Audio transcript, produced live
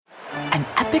An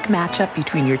epic matchup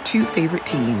between your two favorite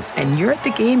teams, and you're at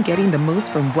the game getting the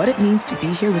most from what it means to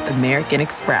be here with American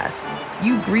Express.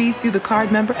 You breeze through the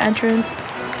card member entrance,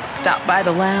 stop by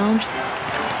the lounge.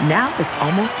 Now it's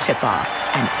almost tip-off,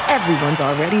 and everyone's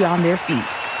already on their feet.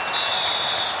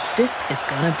 This is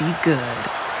gonna be good.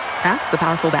 That's the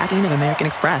powerful backing of American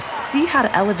Express. See how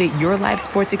to elevate your live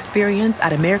sports experience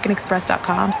at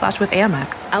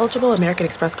americanexpress.com/withAmex. Eligible American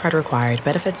Express card required.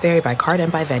 Benefits vary by card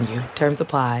and by venue. Terms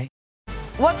apply.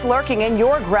 What's lurking in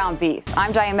your ground beef?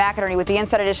 I'm Diane McInerney with the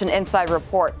Inside Edition Inside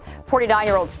Report.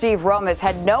 49-year-old Steve Romas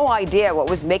had no idea what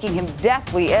was making him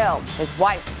deathly ill. His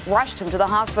wife rushed him to the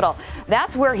hospital.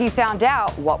 That's where he found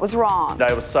out what was wrong.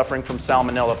 I was suffering from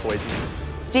salmonella poisoning.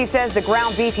 Steve says the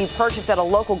ground beef he purchased at a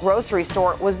local grocery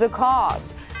store was the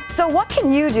cause. So what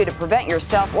can you do to prevent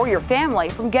yourself or your family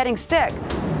from getting sick?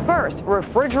 First,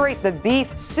 refrigerate the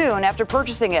beef soon after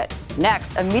purchasing it.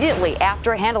 Next, immediately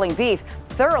after handling beef,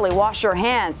 thoroughly wash your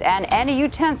hands and any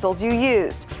utensils you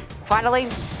used. Finally,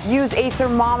 use a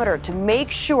thermometer to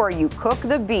make sure you cook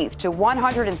the beef to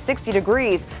 160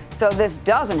 degrees so this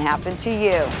doesn't happen to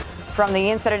you. From the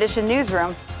Inside Edition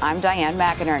newsroom, I'm Diane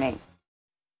McInerney.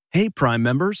 Hey, Prime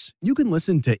members, you can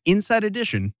listen to Inside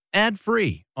Edition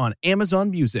ad-free on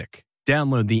Amazon Music.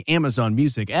 Download the Amazon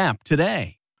Music app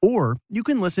today. Or you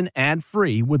can listen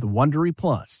ad-free with Wondery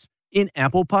Plus in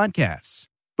Apple Podcasts.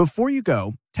 Before you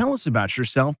go, tell us about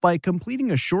yourself by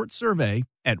completing a short survey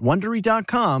at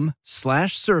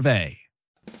Wondery.com/survey.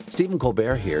 Stephen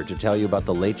Colbert here to tell you about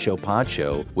the Late Show Pod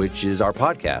Show, which is our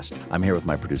podcast. I'm here with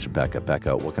my producer, Becca.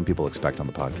 Becca, what can people expect on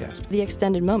the podcast? The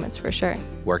extended moments, for sure.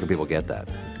 Where can people get that?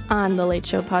 On the Late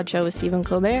Show Pod Show with Stephen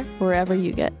Colbert, wherever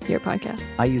you get your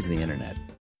podcasts. I use the internet.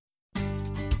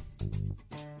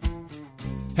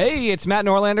 Hey, it's Matt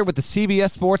Norlander with the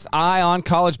CBS Sports Eye on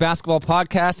College Basketball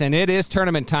podcast, and it is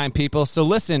tournament time, people. So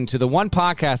listen to the one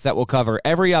podcast that will cover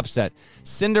every upset,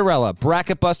 Cinderella,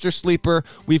 Bracket Buster, Sleeper.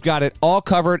 We've got it all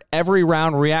covered, every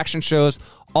round, reaction shows,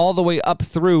 all the way up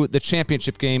through the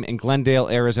championship game in Glendale,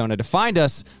 Arizona. To find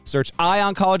us, search Eye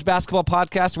on College Basketball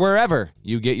podcast wherever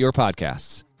you get your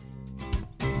podcasts.